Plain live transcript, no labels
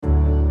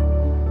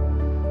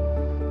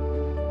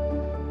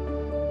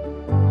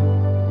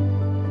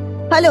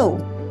Hello,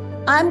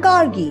 I'm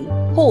Gargi,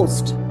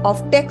 host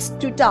of Text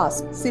to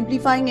Task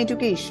Simplifying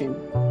Education.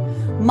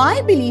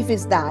 My belief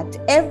is that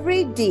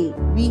every day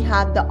we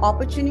have the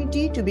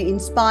opportunity to be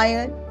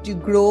inspired, to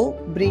grow,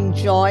 bring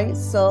joy,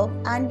 serve,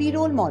 and be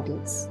role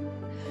models.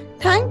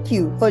 Thank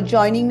you for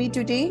joining me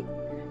today.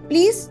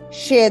 Please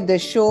share the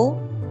show.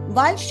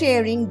 While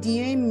sharing,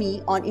 DM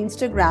me on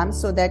Instagram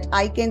so that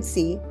I can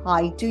say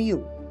hi to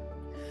you.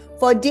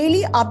 For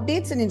daily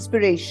updates and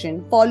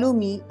inspiration, follow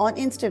me on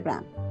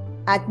Instagram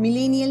at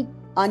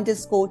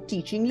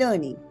millennial_teaching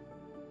learning.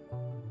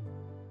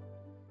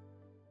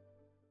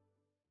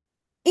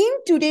 In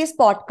today's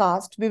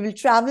podcast, we will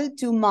travel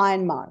to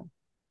Myanmar,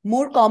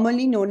 more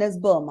commonly known as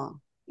Burma,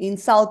 in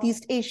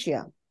Southeast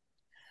Asia.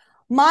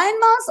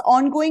 Myanmar's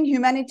ongoing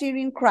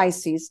humanitarian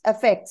crisis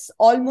affects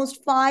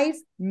almost 5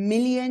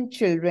 million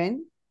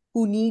children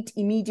who need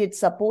immediate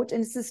support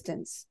and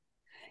assistance.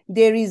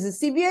 There is a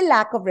severe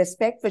lack of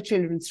respect for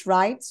children's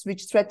rights,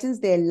 which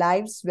threatens their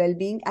lives,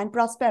 well-being, and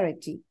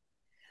prosperity.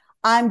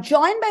 I am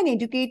joined by an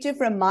educator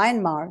from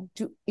Myanmar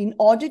in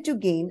order to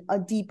gain a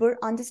deeper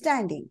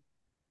understanding.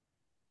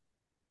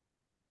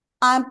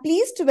 I am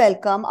pleased to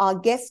welcome our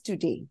guest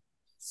today,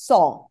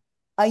 Saw,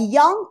 a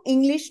young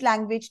English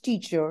language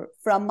teacher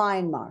from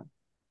Myanmar.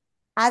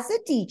 As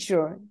a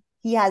teacher,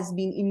 he has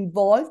been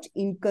involved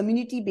in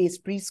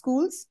community-based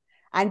preschools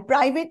and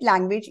private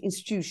language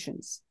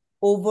institutions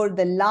over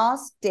the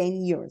last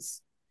 10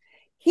 years.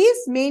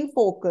 His main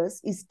focus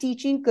is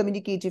teaching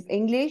communicative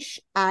English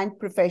and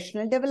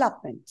professional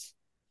development.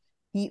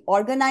 He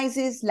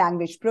organizes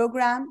language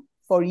programs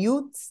for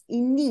youths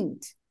in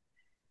need,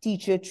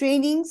 teacher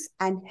trainings,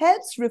 and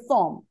helps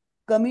reform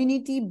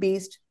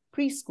community-based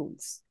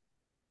preschools.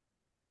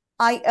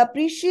 I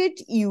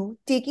appreciate you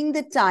taking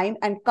the time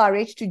and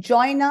courage to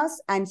join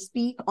us and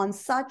speak on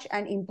such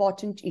an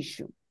important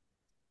issue.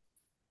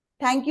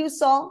 Thank you,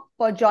 Saw,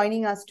 for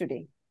joining us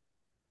today.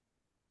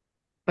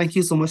 Thank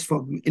you so much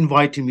for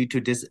inviting me to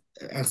this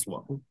as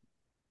well.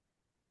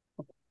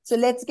 So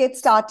let's get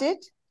started.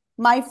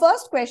 My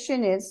first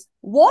question is,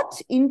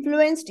 what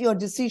influenced your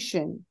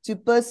decision to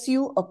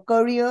pursue a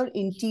career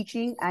in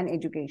teaching and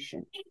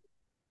education?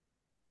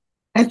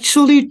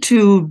 Actually,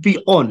 to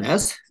be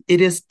honest, it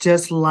is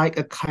just like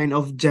a kind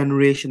of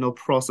generational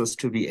process,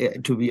 to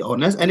be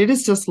honest, and it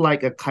is just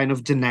like a kind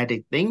of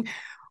genetic thing.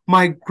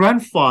 My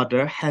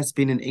grandfather has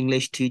been an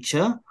English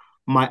teacher,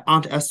 my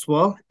aunt as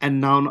well,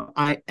 and now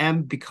I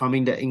am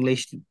becoming the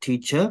English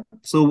teacher.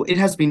 So it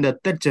has been the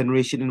third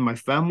generation in my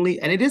family,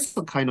 and it is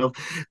the kind of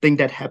thing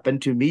that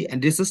happened to me.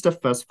 And this is the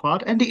first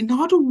part. And the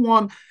another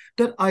one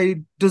that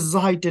I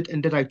decided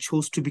and that I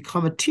chose to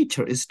become a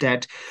teacher is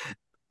that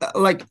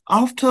like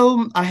after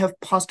I have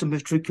passed the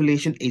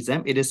matriculation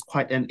exam, it is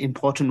quite an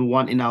important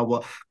one in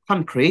our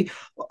country.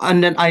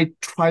 And then I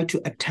try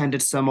to attend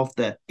some of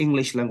the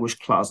English language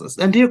classes,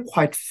 and they're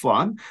quite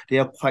fun. They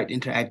are quite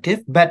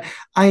interactive, but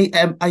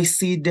I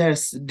see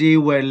they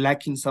were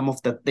lacking some of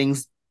the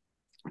things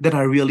that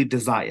I really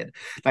desired.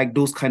 Like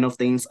those kind of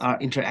things are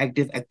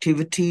interactive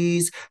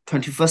activities,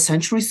 21st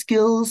century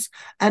skills,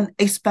 and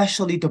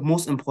especially the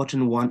most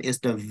important one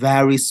is the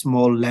very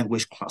small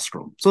language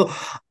classroom. So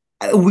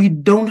we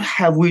didn't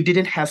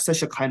have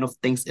such a kind of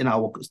things in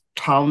our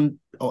town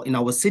or in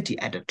our city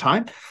at the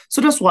time.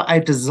 So that's why I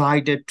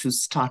decided to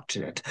start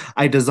it.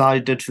 I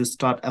decided to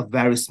start a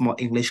very small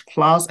English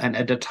class. And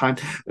at the time,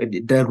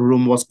 the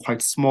room was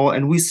quite small.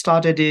 And we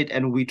started it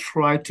and we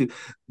tried to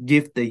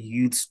give the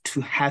youths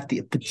to have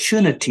the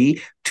opportunity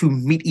to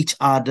meet each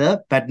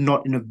other, but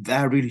not in a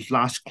very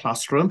large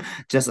classroom,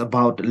 just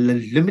about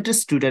limited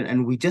student.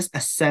 And we just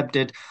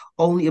accepted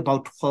only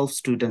about 12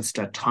 students at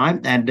that time.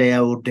 And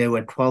there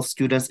were 12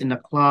 students in the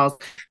class.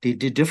 They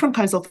did different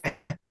kinds of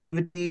activities.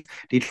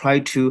 They try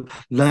to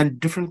learn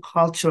different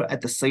culture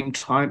at the same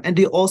time, and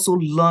they also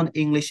learn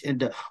English in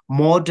the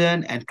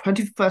modern and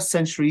 21st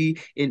century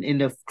in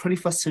the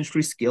 21st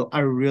century scale. I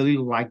really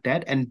like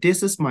that, and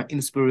this is my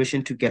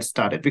inspiration to get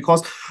started,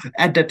 because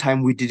at that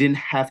time we didn't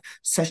have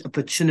such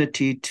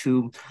opportunity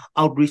to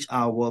outreach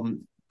our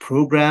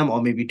program,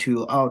 or maybe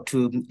to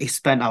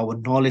expand our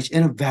knowledge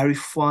in a very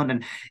fun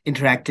and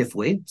interactive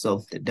way.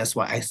 So that's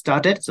why I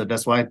started. So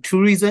that's why two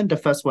reasons. The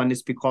first one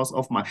is because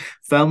of my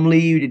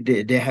family.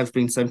 There have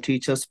been some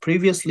teachers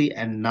previously,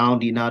 and now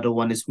the another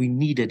one is we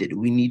needed it.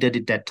 We needed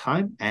it that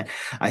time, and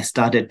I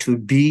started to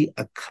be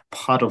a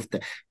part of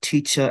the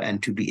teacher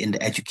and to be in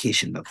the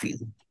educational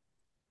field.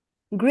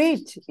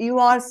 Great. You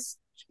are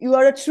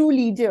a true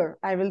leader,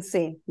 I will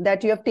say,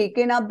 that you have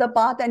taken up the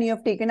path and you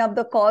have taken up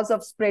the cause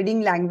of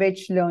spreading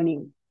language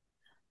learning.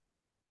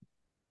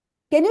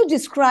 Can you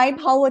describe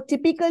how a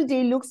typical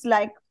day looks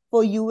like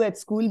for you at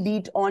school, be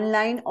it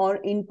online or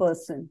in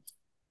person?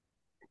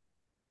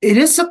 It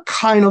is a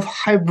kind of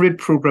hybrid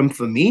program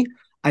for me.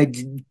 I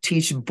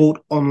teach both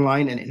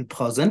online and in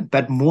person,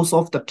 but most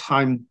of the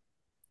time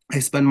I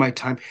spend my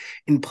time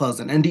in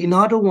person. And the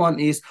another one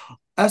is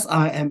as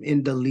I am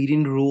in the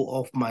leading role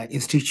of my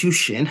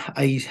institution,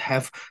 I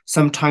have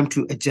some time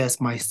to adjust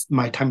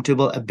my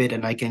timetable a bit,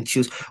 and I can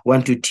choose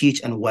when to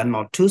teach and when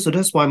not to. So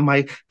that's why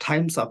my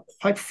times are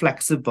quite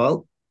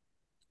flexible.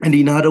 And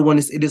the other one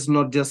is it is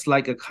not just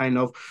like a kind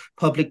of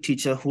public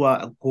teacher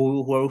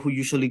who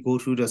usually go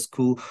to the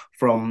school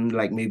from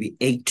like maybe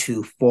 8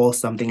 to 4,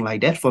 something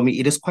like that. For me,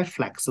 it is quite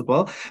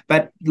flexible,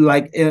 but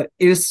like it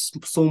is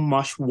so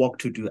much work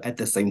to do at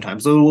the same time.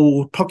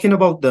 So talking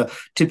about the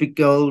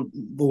typical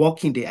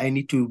working day, I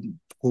need to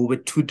go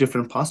with two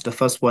different parts. The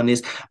first one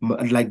is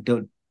like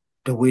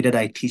the way that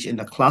I teach in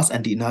the class,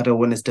 and the another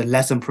one is the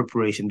lesson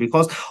preparation.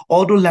 Because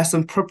although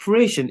lesson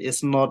preparation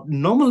is not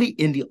normally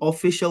in the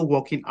official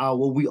working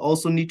hour, we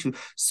also need to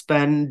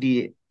spend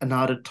the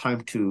another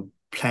time to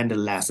plan the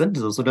lesson.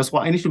 So that's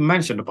what I need to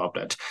mention about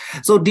that.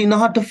 So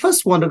the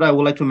first one that I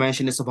would like to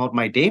mention is about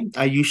my day.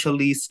 I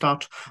usually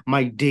start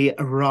my day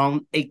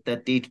around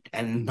 8:30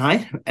 and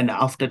 9. And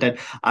after that,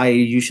 I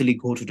usually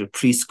go to the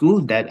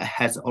preschool that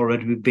has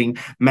already been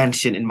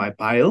mentioned in my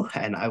bio.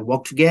 And I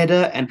work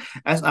together. And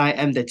as I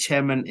am the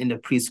chairman in the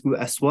preschool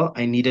as well,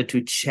 I needed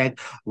to check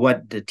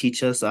what the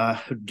teachers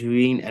are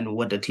doing and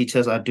what the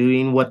teachers are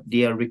doing, what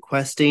they are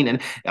requesting.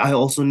 And I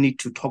also need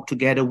to talk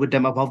together with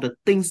them about the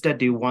things that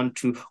they want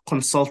to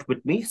consult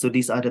with me. So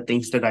these are the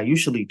things that I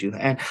usually do.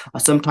 And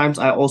sometimes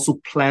I also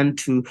plan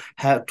to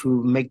have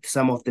to make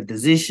some of the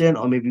decision,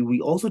 or maybe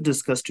we also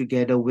discuss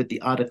together with the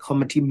other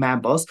committee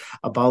members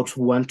about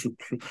when to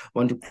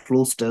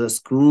close the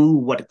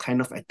school, what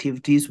kind of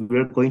activities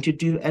we're going to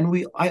do. And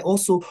I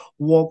also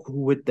work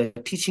with the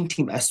teaching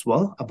team as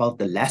well about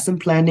the lesson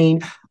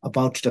planning,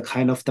 about the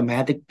kind of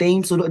thematic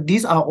things. So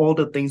these are all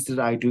the things that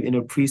I do in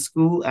a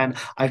preschool, and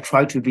I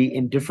try to be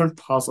in different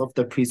parts of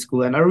the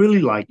preschool, and I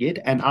really like it.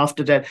 And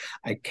after that,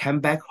 I came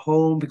back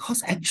home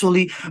because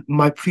actually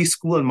my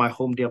preschool and my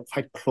home, they are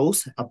quite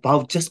close,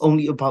 about just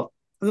only about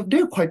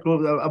they're quite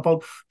close,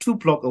 about 2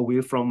 blocks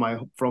away from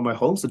my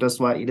home. So that's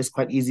why it is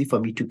quite easy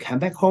for me to come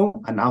back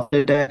home. And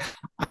after that,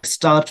 I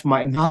start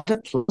my another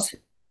class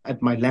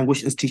at my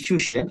language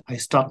institution. I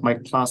start my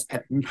class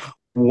at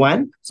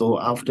 1. So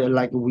after,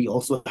 like, we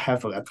also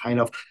have a kind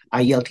of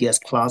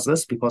IELTS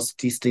classes, because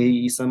these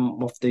days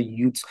some of the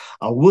youths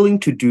are willing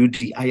to do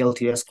the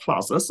IELTS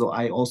classes. So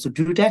I also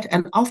do that.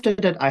 And after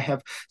that, I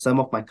have some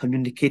of my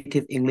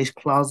communicative English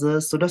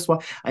classes. So that's why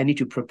I need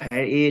to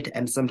prepare it.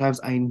 And sometimes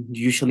I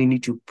usually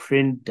need to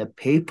print the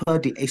paper,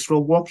 the extra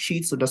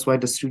worksheet. So that's why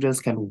the students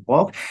can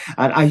work.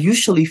 And I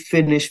usually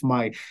finish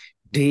my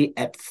day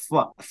at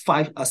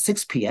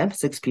 6 p.m.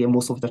 6 p.m.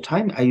 most of the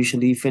time. I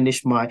usually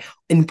finish my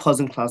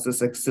in-person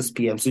classes at 6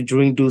 p.m. So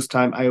during those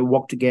time, I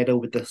work together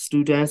with the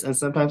students, and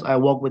sometimes I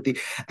work with the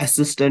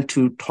assistant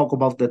to talk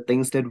about the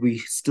things that we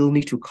still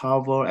need to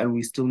cover and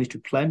we still need to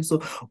plan. So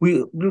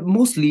we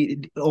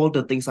mostly all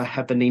the things are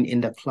happening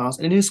in the class,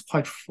 and it is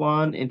quite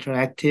fun,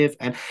 interactive,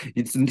 and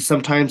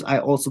sometimes I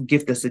also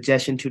give the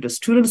suggestion to the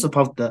students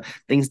about the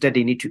things that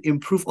they need to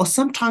improve, or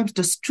sometimes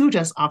the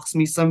students ask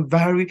me some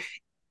very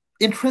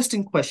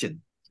interesting question.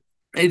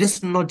 It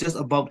is not just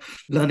about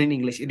learning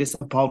English, it is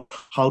about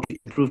how to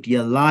improve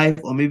their life,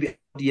 or maybe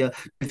the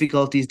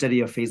difficulties that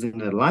they are facing in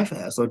their life.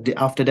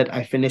 After that,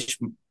 I finish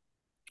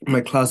my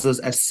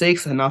classes at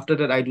 6, and after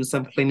that I do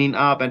some cleaning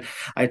up, and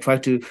I try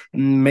to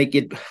make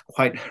it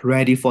quite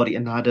ready for the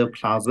another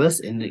classes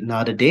in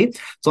another day.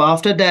 So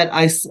after that,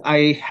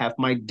 I have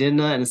my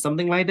dinner and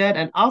something like that,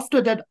 and after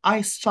that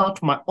I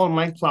start my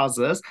online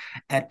classes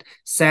at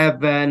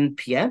 7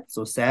 p.m.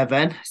 So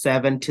 7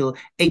 till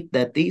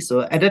 8:30.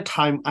 So at that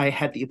time, I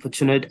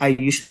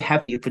usually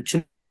have the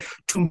opportunity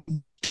to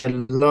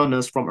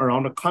learners from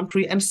around the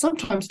country. And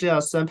sometimes there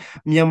are some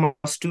Myanmar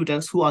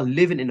students who are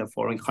living in a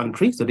foreign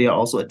country, so they are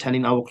also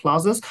attending our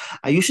classes.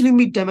 I usually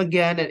meet them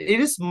again, and it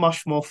is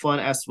much more fun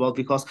as well,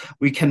 because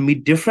we can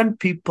meet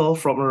different people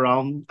from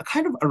around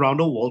kind of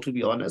around the world, to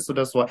be honest. So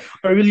that's why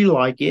I really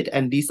like it.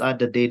 And these are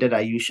the day that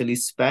I usually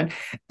spend.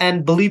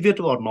 And believe it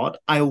or not,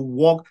 I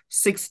work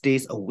 6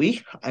 days a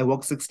week. I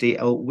work 6 days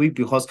a week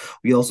because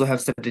we also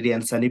have Saturday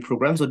and Sunday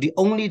programs. So the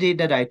only day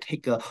that I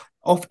take a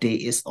off day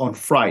is on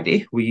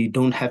Friday. We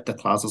don't have the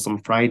classes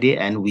on Friday,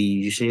 and we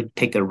usually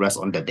take a rest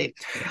on the day.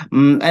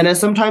 And then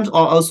sometimes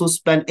I'll also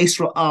spend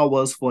extra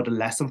hours for the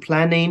lesson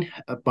planning,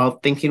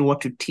 about thinking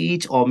what to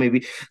teach, or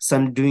maybe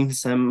doing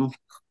some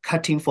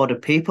cutting for the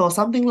paper or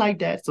something like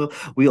that. So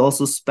we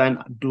also spend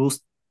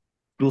those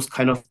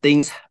kind of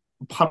things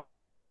part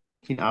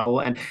in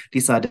hour, and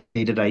these are the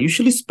day that I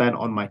usually spend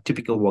on my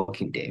typical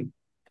working day.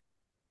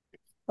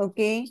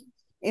 Okay.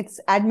 It's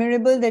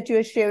admirable that you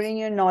are sharing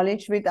your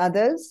knowledge with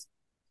others.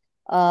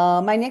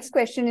 My next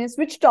question is,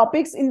 which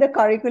topics in the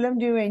curriculum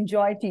do you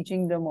enjoy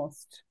teaching the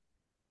most?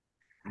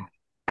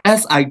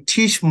 As I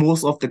teach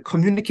most of the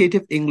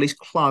communicative English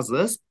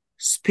classes,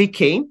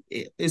 speaking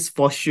is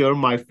for sure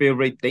my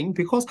favorite thing,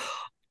 because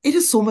it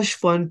is so much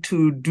fun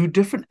to do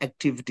different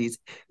activities.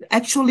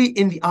 Actually,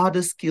 in the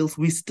other skills,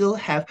 we still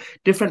have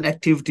different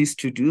activities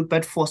to do,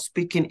 but for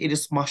speaking, it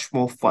is much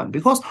more fun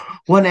because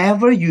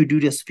whenever you do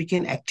the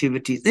speaking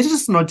activities, it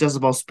is not just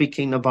about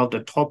speaking about the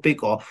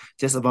topic or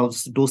just about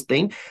those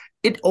things.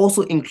 It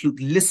also includes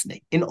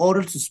listening. In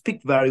order to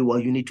speak very well,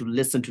 you need to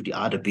listen to the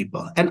other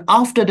people. And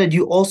after that,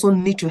 you also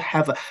need to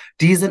have a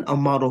decent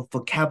amount of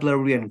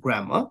vocabulary and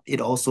grammar.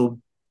 It also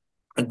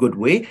a good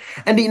way.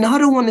 And the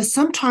another one is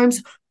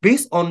sometimes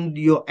based on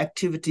your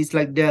activities,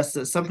 like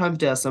sometimes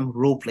there's some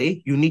role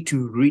play, you need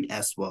to read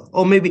as well.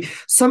 Or maybe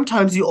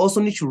sometimes you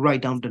also need to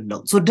write down the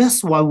notes. So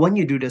that's why when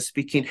you do the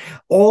speaking,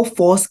 all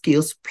four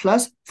skills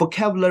plus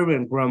vocabulary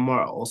and grammar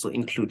are also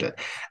included.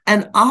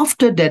 And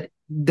after that,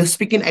 the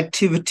speaking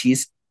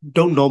activities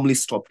don't normally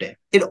stop there.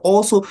 It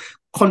also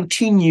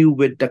continue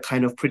with the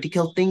kind of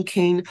critical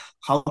thinking,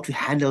 how to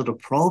handle the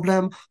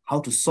problem, how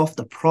to solve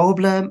the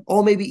problem,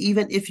 or maybe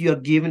even if you're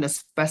given a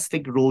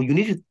specific role, you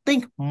need to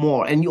think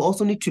more and you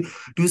also need to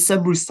do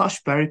some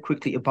research very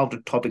quickly about the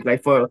topic.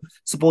 Like for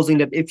supposing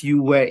that if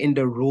you were in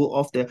the role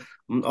of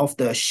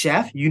the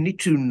chef, you need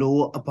to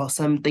know about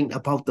something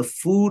about the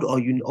food, or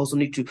you also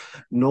need to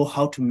know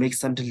how to make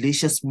some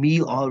delicious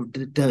meal or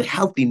the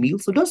healthy meal.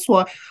 So that's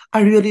why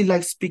I really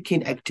like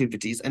speaking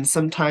activities. And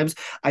sometimes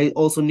I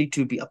also need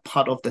to be a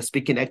part of the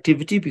speaking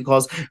activity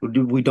because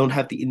we don't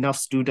have the enough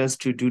students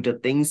to do the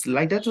things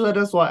like that. So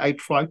that's why I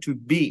try to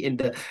be in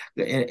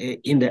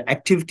the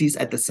activities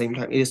at the same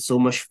time. It is so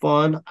much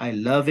fun. I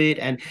love it.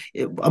 And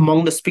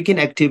among the speaking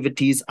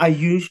activities, I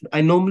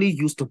normally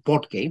use the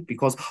board game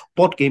because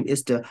board game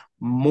is the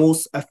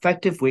most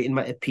effective way in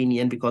my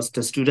opinion, because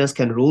the students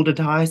can roll the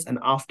dice and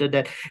after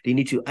that they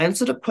need to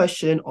answer the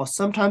question, or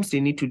sometimes they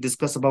need to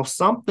discuss about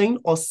something,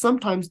 or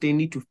sometimes they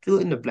need to fill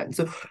in the blank.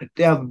 So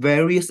there are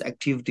various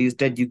activities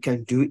that you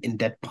can do in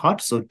that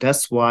part. So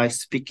that's why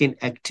speaking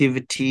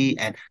activity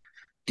and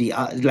the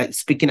like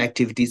speaking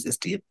activities is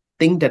the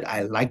thing that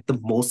I like the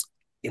most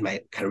in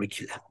my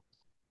curriculum.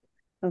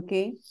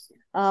 Okay.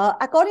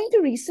 According to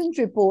recent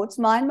reports,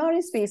 Myanmar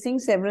is facing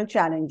several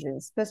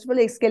challenges. First of all,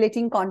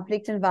 escalating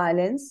conflict and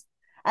violence,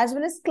 as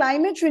well as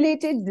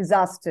climate-related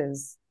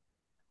disasters.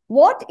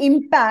 What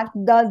impact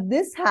does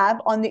this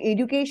have on the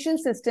education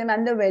system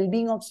and the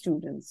well-being of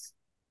students?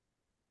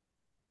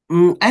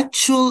 Mm,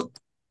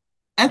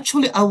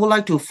 actually, I would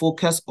like to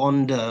focus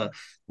on the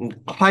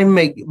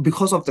climate.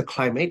 Because of the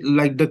climate,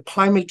 like the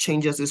climate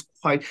changes is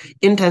quite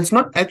intense.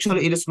 Not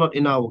actually, it is not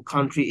in our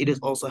country, it is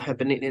also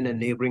happening in a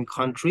neighboring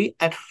country.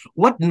 And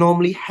what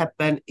normally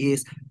happen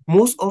is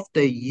most of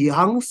the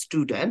young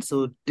students,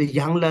 so the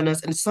young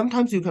learners, and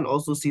sometimes you can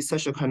also see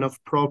such a kind of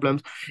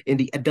problems in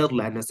the adult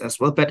learners as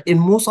well. But in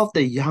most of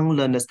the young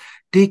learners,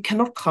 they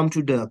cannot come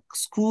to the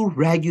school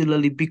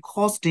regularly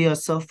because they are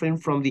suffering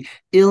from the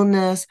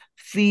illness,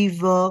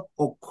 fever,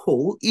 or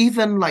cold.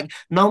 Even like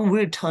now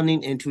we're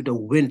turning into the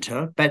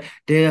winter, but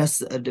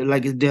there's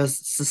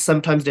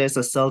sometimes there's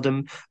a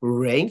seldom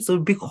rain. So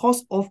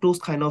because of those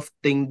kind of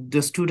things,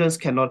 the students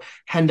cannot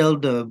handle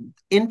the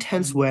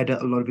intense weather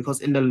a lot,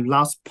 because in the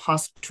last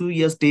past 2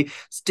 years they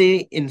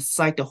stay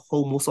inside the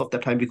home most of the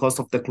time because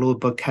of the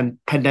global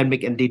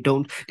pandemic, and they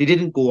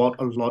didn't go out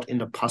a lot in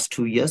the past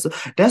 2 years. So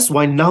that's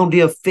why now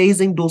they are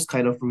facing those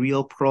kind of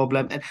real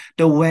problem, and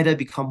the weather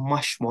become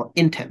much more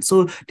intense.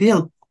 So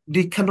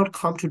they cannot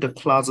come to the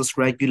classes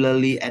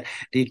regularly, and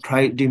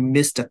they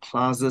miss the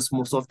classes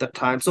most of the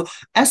time. So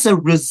as a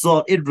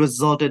result, it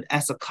resulted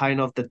as a kind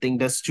of the thing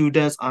that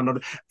students are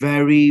not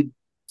very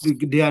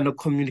they are not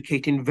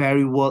communicating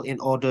very well in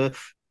order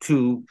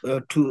to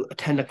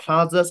attend the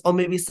classes, or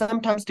maybe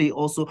sometimes they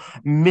also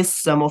miss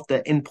some of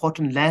the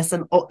important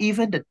lesson or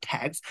even the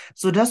text.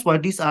 So that's why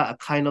these are a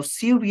kind of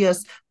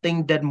serious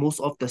thing that most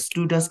of the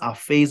students are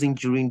facing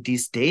during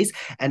these days,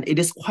 and it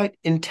is quite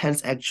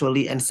intense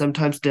actually. And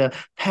sometimes the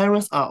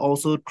parents are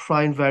also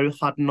trying very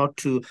hard not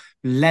to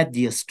let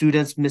their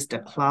students miss the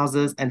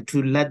classes and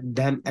to let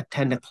them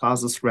attend the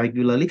classes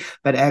regularly,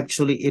 but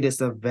actually it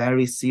is a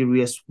very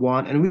serious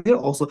one, and we're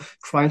also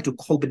trying to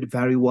cope it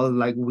very well.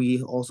 Like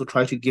we also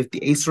try to give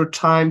the extra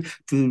time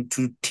to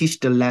teach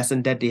the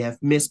lesson that they have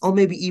missed, or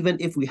maybe even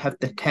if we have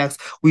the text,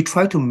 we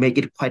try to make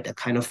it quite a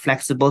kind of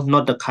flexible,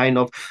 not the kind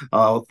of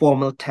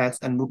formal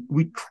text, and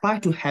we try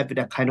to have it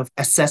a kind of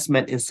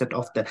assessment instead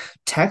of the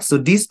text. So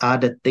these are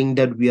the things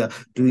that we are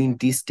doing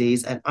these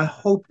days, and I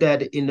hope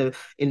that in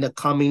the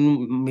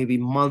coming maybe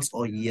months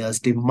or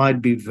years, they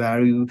might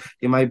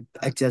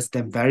adjust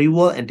them very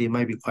well, and they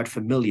might be quite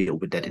familiar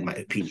with that, in my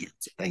opinion.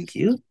 So thank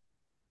you.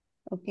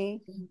 Okay.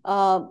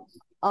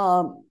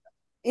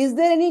 Is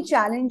there any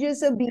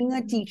challenges of being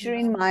a teacher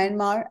in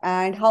Myanmar,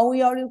 and how are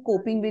you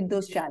coping with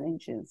those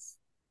challenges?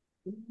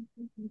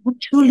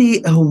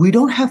 Actually, we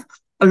don't have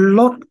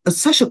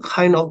such a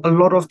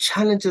lot of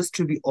challenges,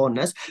 to be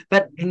honest.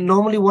 But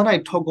normally, when I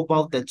talk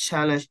about the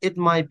challenge, it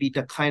might be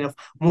the kind of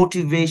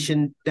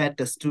motivation that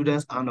the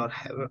students are not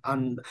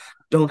having,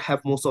 don't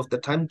have most of the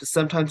time.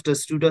 Sometimes the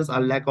students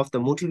are lack of the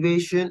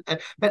motivation,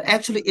 but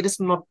actually it is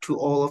not to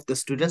all of the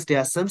students. There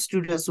are some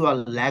students who are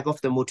lack of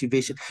the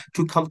motivation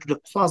to come to the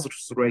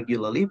classes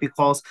regularly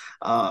because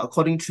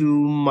according to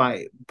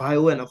my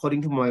bio and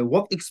according to my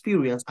work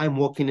experience, I'm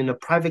working in a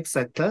private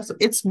sector. So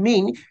it's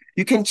mean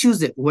you can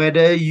choose it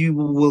whether you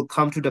will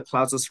come to the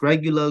classes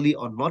regularly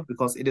or not,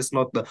 because it is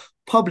not the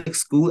public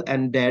school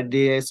and there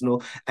is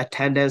no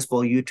attendance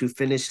for you to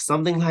finish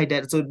something like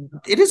that. So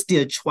it is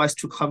their choice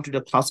to come to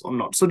the class or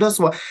not. So that's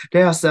why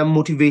there are some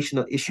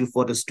motivational issue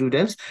for the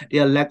students.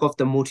 Their lack of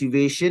the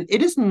motivation.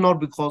 It is not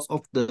because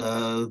of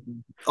the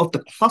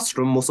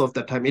classroom most of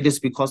the time. It is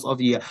because of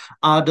the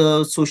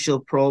other social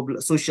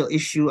problem, social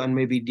issue, and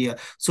maybe their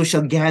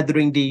social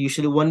gathering. They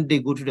usually when they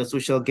go to the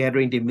social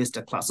gathering, they miss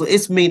the class. So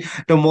it's mean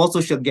the more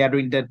social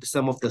gathering that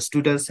some of the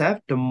students have,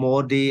 the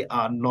more they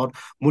are not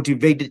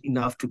motivated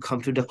enough to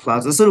come to the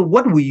classes. So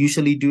what we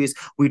usually do is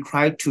we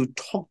try to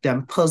talk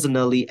them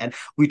personally, and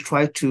we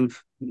try to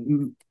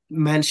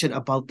mention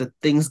about the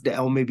things that,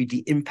 or maybe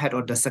the impact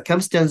or the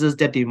circumstances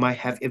that they might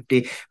have if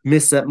they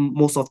miss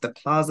most of the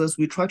classes.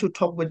 We try to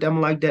talk with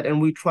them like that,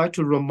 and we try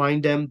to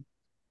remind them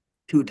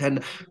to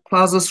attend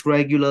classes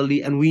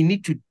regularly, and we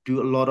need to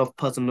do a lot of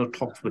personal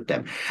talks with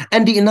them.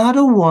 And the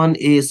another one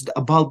is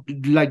about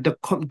like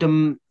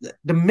the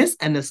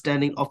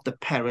misunderstanding of the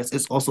parents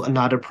is also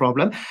another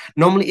problem.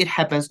 Normally it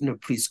happens in a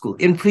preschool.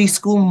 In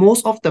preschool,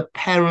 most of the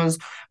parents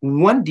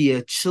want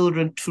their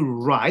children to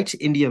write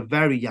in their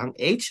very young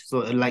age, so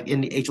like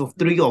in the age of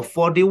 3 or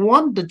 4, they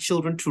want the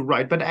children to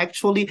write, but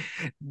actually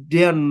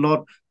they are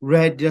not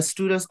ready. The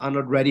students are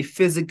not ready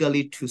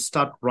physically to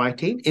start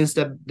writing.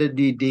 Instead,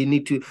 they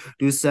need to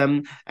do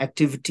some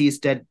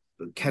activities that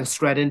can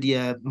straighten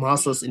their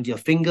muscles in their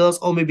fingers,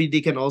 or maybe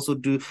they can also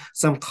do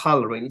some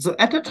coloring. So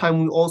at that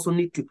time, we also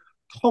need to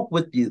talk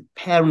with the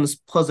parents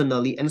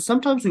personally, and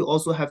sometimes we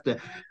also have the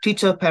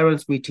teacher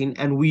parents meeting,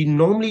 and we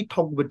normally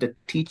talk with the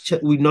teacher.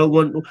 We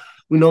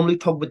normally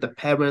talk with the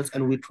parents,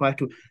 and we try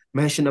to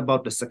mention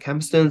about the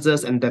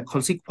circumstances and the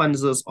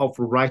consequences of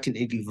writing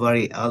at a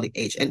very early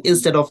age. And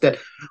instead of that,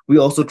 we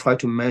also try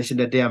to mention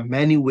that there are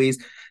many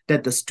ways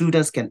that the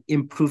students can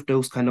improve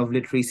those kind of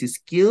literacy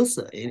skills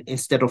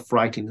instead of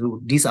writing.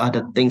 So these are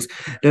the things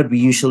that we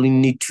usually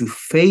need to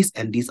face,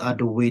 and these are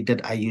the way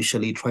that I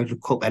usually try to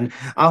cope. And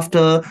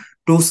after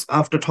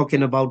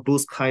talking about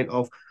those kind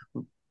of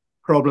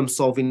problem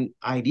solving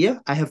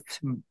idea, I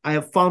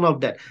have found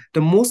out that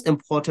the most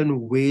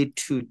important way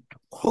to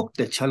cope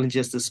the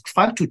challenges is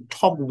try to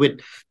talk with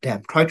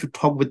them, try to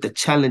talk with the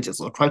challenges,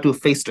 or try to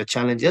face the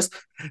challenges,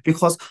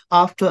 because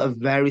after a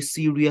very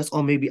serious,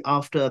 or maybe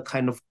after a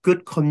kind of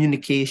good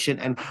communication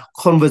and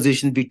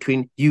conversation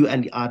between you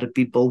and the other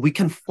people, we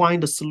can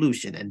find a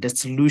solution, and the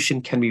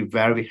solution can be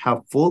very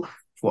helpful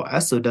for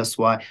us. So that's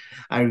why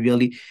I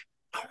really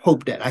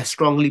hope that I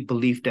strongly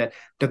believe that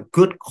the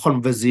good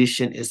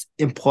conversation is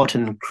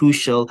important and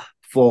crucial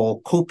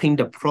for coping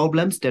the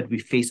problems that we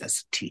face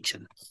as a teacher.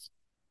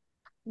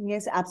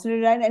 Yes,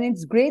 absolutely right. And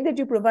it's great that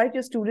you provide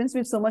your students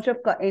with so much of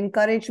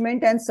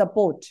encouragement and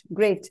support.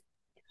 Great.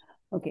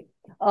 Okay.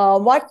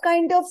 What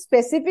kind of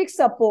specific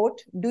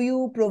support do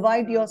you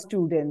provide your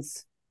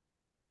students?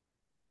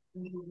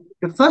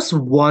 The first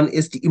one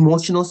is the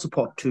emotional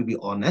support, to be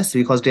honest,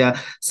 because there are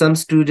some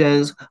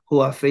students who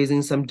are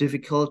facing some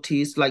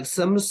difficulties, like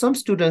some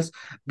students,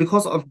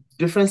 because of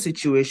different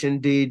situation,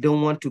 they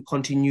don't want to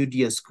continue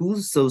their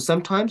schools. So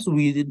sometimes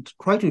we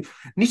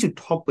need to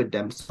talk with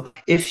them. So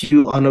if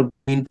you are not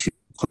going to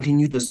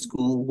continue the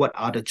school, what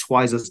are the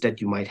choices that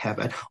you might have,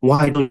 and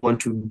why don't you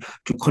want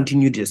to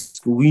continue this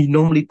school? We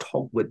normally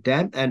talk with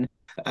them, and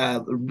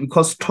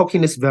because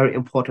talking is very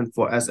important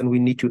for us, and we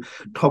need to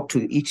talk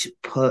to each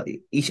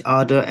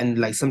other, and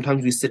like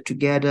sometimes we sit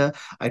together.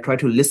 I try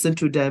to listen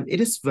to them. It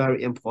is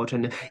very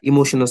important.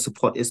 Emotional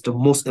support is the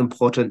most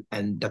important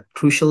and the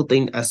crucial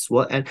thing as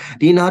well. And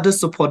the another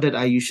support that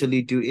I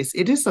usually do is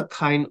it is a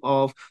kind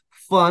of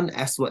fun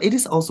as well. It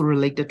is also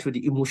related to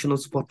the emotional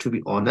support, to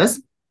be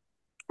honest.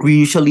 We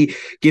usually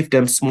give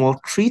them small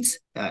treats,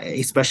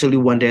 especially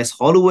when there's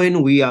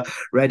Halloween. We are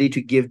ready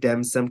to give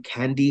them some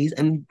candies,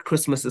 and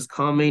Christmas is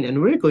coming, and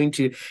we're going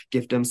to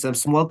give them some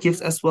small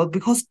gifts as well,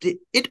 because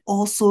it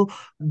also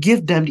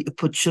gives them the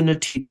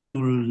opportunity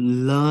to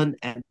learn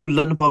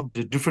about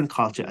the different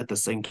culture at the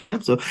same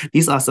time. So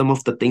these are some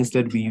of the things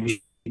that we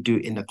usually do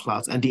in the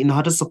class. And the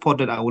another support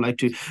that I would like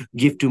to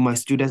give to my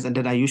students, and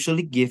that I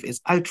usually give,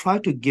 is I try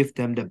to give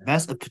them the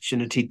best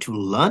opportunity to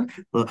learn.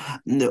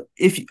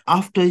 If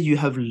after you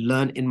have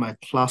learned in my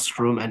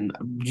classroom, and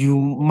you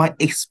might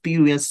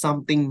experience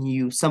something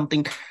new,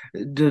 something,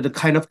 the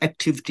kind of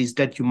activities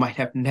that you might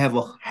have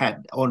never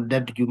had, or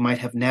that you might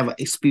have never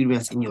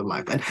experienced in your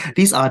life. And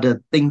these are the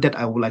things that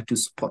I would like to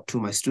support to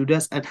my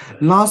students. And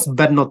last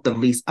but not the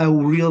least, I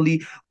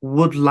really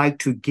would like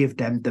to give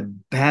them the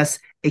best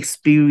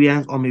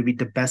experience, or maybe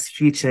the best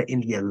future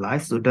in their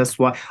life. So that's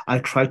why I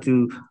try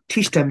to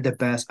teach them the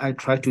best. I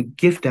try to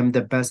give them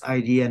the best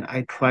idea, and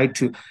I try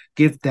to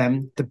give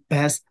them the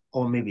best,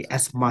 or maybe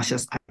as much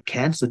as I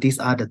can. So these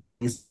are the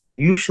things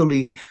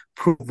usually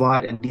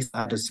provide, and these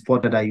are the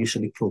support that I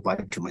usually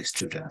provide to my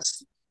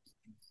students.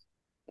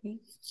 Okay.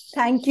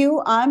 Thank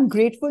you. I'm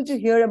grateful to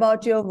hear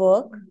about your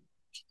work.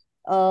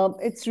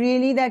 It's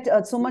really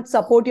that so much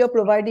support you're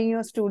providing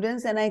your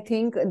students, and I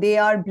think they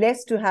are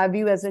blessed to have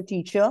you as a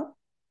teacher.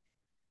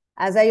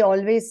 As I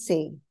always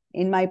say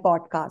in my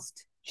podcast,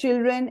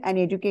 children and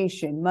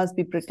education must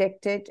be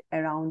protected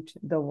around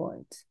the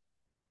world.